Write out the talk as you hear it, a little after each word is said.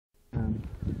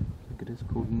is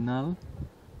called null.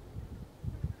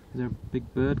 Is there a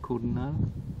big bird called null?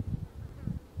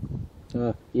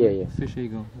 Yeah. Fish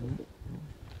eagle.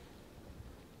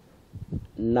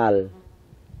 Null.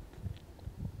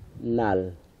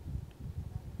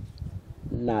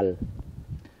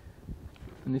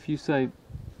 And if you say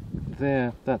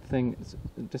there, that thing is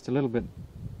just a little bit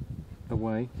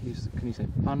away, can you say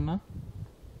panna?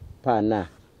 Panna.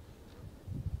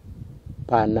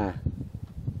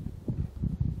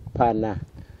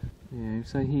 Yeah, you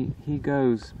say he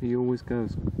goes, he always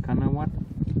goes. Kana what?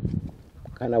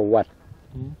 Kanawat.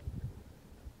 Yeah.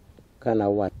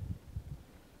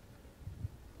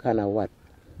 Kanawat.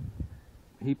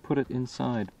 He put it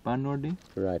inside. Banordi?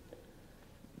 Right.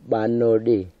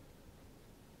 Banodi.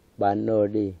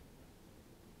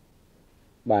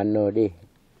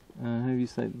 How do you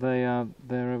say they're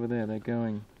over there, they're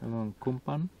going along.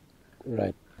 Kumpan?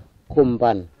 Right.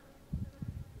 Kumpan.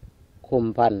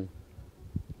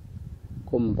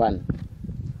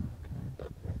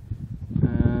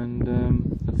 And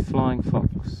the flying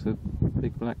fox, the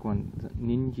big black one, is that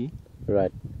Ninji?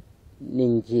 Right.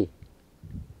 Ninji.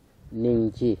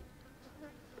 And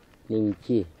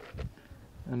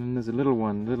then there's a little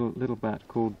one, little bat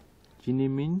called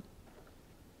Jinimin.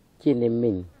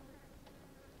 Chinimin.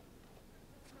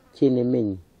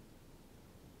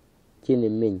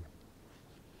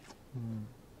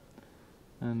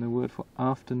 And the word for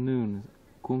afternoon is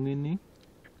Kungini.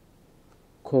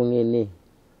 Kongini.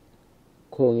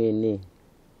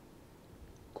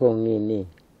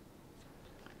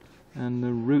 And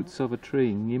the roots of a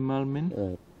tree, Ngimalmin.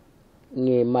 Right.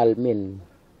 Ngimalmin.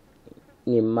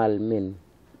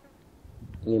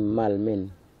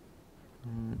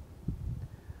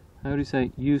 How do you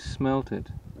say you smelt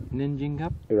it?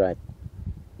 Ninjingap? Right.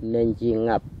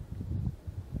 Nenjingap.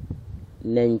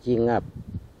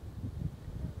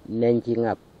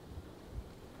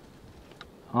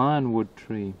 Ironwood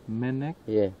tree, Menek.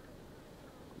 Yeah.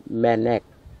 Manek.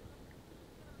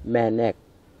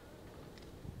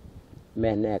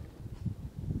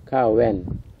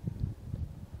 Kawen.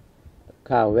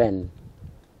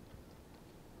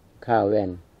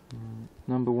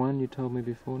 Number one, you told me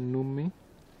before, Nummi.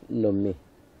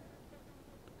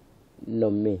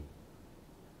 Nomi.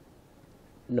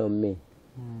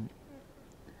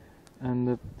 And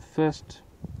the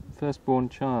firstborn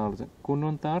child, is it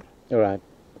Kununtar? Right.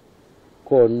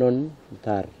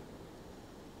 Konontar.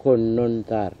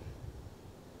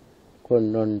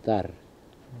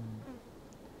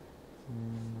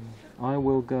 I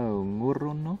will go,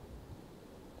 Nguruno.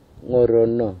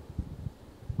 Ngorono.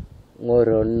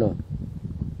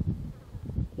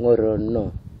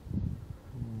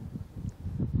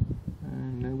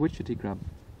 And Wichita Grub,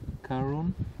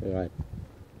 Karun. Right.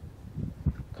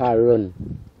 Karun.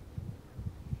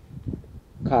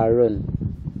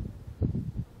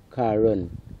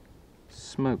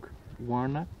 Smoke,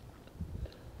 Warnock.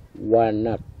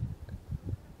 Wanak.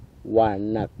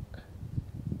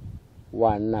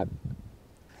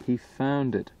 He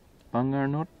found it,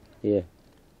 Bangarnot. Yeah.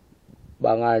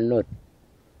 Bangarnot.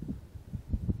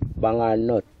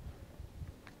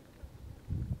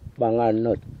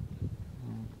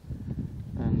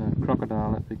 And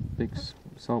crocodile, that big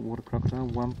saltwater crocodile,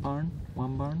 Wamparn.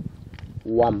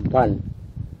 Wampan.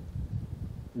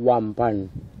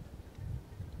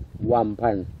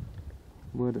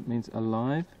 Word that means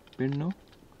alive, Birno.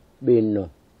 Binno.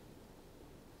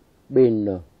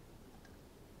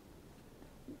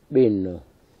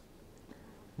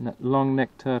 And that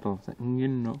long-necked turtle, is that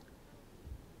Nginno?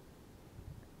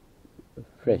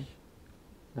 Fresh.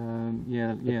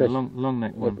 Yeah, Fresh.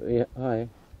 long-necked one. Yeah, hi. Is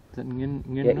that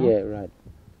Nginno? Yeah, right.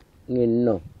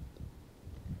 Nginno.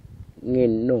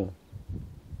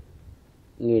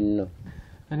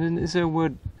 And then is there a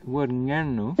word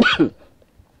Nganno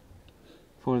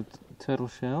for turtle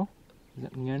shell? Is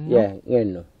that Nganno? Yeah,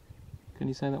 ngenno. Can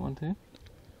you say that one too?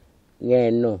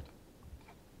 Ngenno.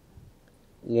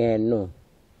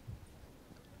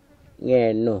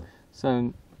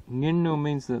 So Nginno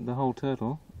means the whole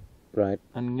turtle, Right.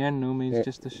 and Nganno means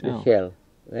just the shell. The shell.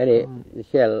 The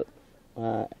shell.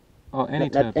 Oh, any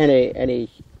not turtle. any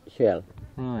shell.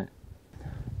 Right.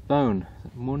 Bone.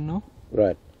 Mono.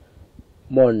 Right.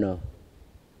 Mono.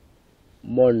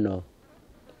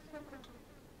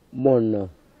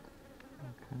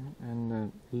 Okay. And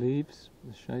the leaves,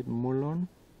 the shape Molon.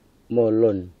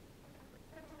 Molon.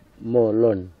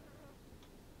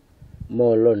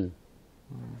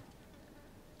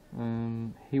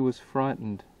 He was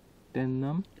frightened.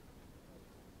 Dennam.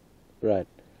 Right.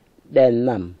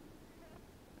 Dennam.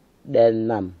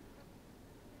 And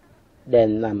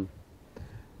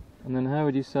then how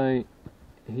would you say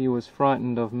he was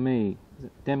frightened of me. Is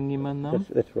it Demngimanam?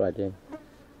 That's right, yeah.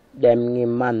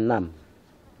 Demngimanam.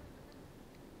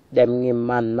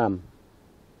 Demngimanam.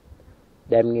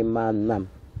 Demngimanam.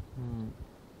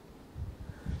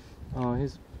 Oh,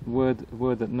 his word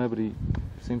that nobody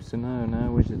seems to know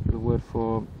now, which is the word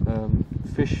for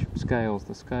fish scales,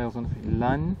 the scales on the fish.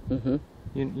 Lan? Mm-hmm.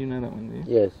 You know that one, do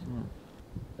you? Yes.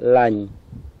 Lanh.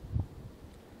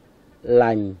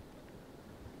 Lanh.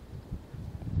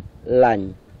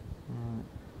 Lanh. Right.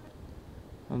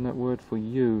 And that word for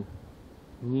you,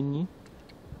 Nyinyi?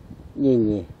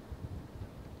 Nyinyi.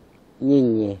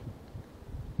 Nyinyi.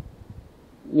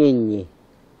 Nyinyi.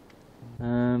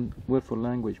 Word for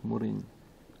language, Murrin.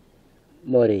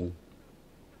 Morin.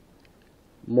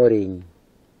 Morin.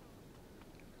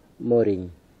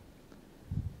 Morin.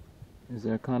 Is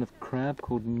there a kind of crab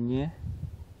called Nye?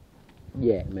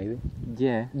 Yeah, maybe.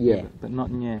 Yeah. Yeah. But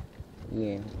not Nye.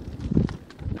 Yeah.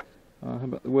 How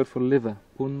about the word for liver,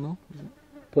 Punno?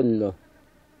 Punno.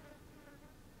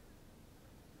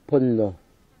 Punno.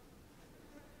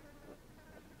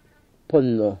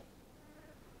 Punno.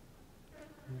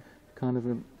 Kind of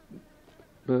a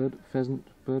bird, pheasant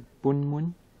bird,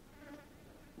 Bunmun?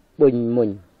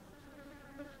 Bunmun.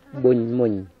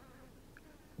 Bunmun.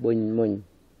 Bunmun.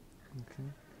 Okay.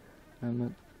 And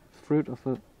the fruit of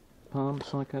a palm,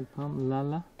 cycad palm,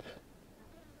 Lala?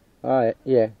 Ah,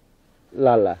 yeah.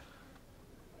 Lala.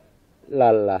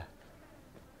 Lala.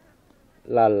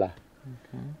 Lala.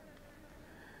 Okay.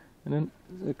 And then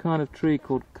there's a kind of tree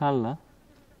called Kalla.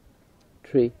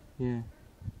 Tree. Yeah.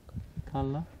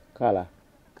 Kalla? Kala.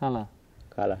 Kalla.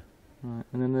 Kala. Right.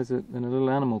 And then there's a little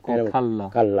animal called Kalla.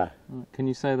 Kala. Right. Can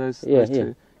you say those, Yeah, those two? yeah.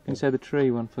 Can you say the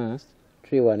tree one first?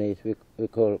 Tree one is we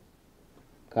call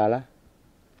Kala.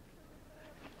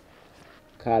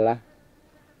 Kala.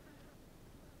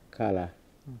 Kala.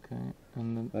 Okay.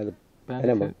 And Or the the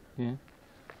animal. yeah.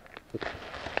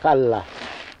 Kalla.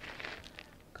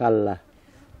 Kalla.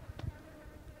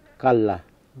 Kalla.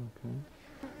 Okay.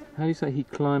 How do you say he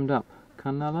climbed up?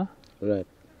 Kanala? Right.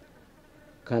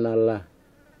 Kanala.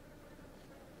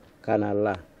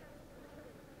 Kanala.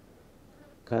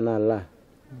 Kanala.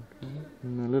 Okay.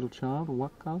 And the little child,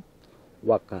 Wakal?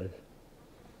 Wakal.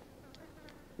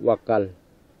 Wakal.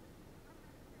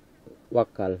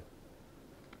 Wakal.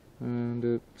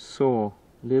 And saw,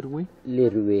 Lirwi?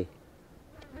 Lirwe.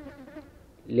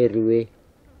 Lirwe.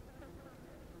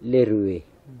 Lirwe.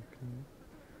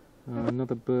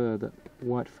 Another bird, that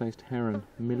white-faced heron,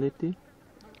 Militi?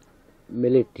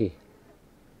 Militi.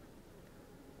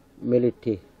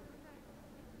 Militi.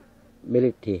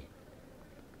 Militi.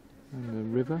 And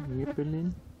the river,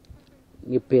 Nipilin?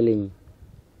 Ngipeling.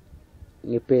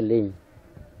 Ngipeling.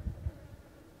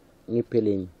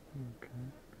 Ngipeling. Okay.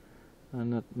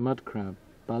 And that mud crab,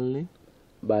 Bali?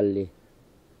 Bali.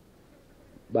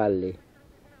 Bali.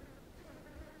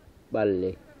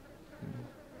 Bali.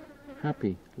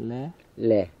 Happy, Le?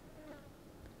 Le.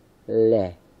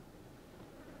 Le.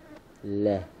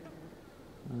 Le.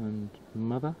 And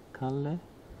mother, Kalle?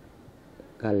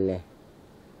 Kalle.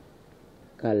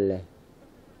 Kalle.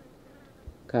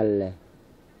 Kalle.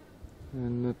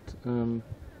 And that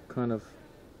kind of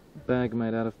bag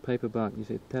made out of paper bark, you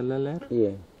say Teleler?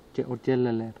 Yeah. Or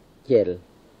Jeleler? Chel.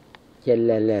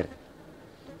 Cheleler.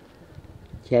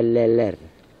 Cheleler.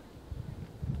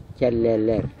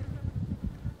 Cheleler.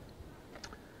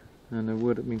 And a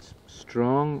word that means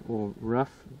strong or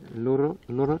rough, Lorot?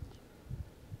 Lorot?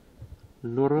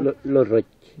 Lorot? Lorot.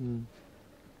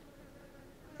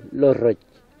 Lorot.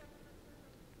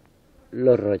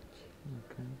 Lorot.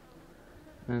 Okay.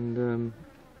 And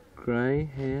grey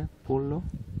hair, Polo?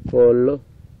 Polo.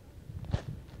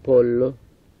 Polo.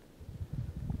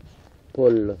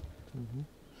 Polo.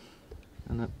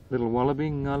 And that little wallaby,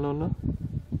 Ngalolo?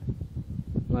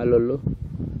 Ngalolo.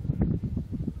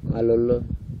 Ngalolo.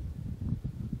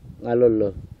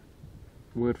 Ngalolo.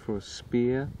 Word for a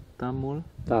spear, Tamul?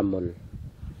 Tamul.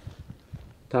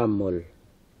 Tamul.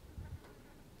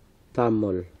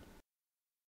 Tamul.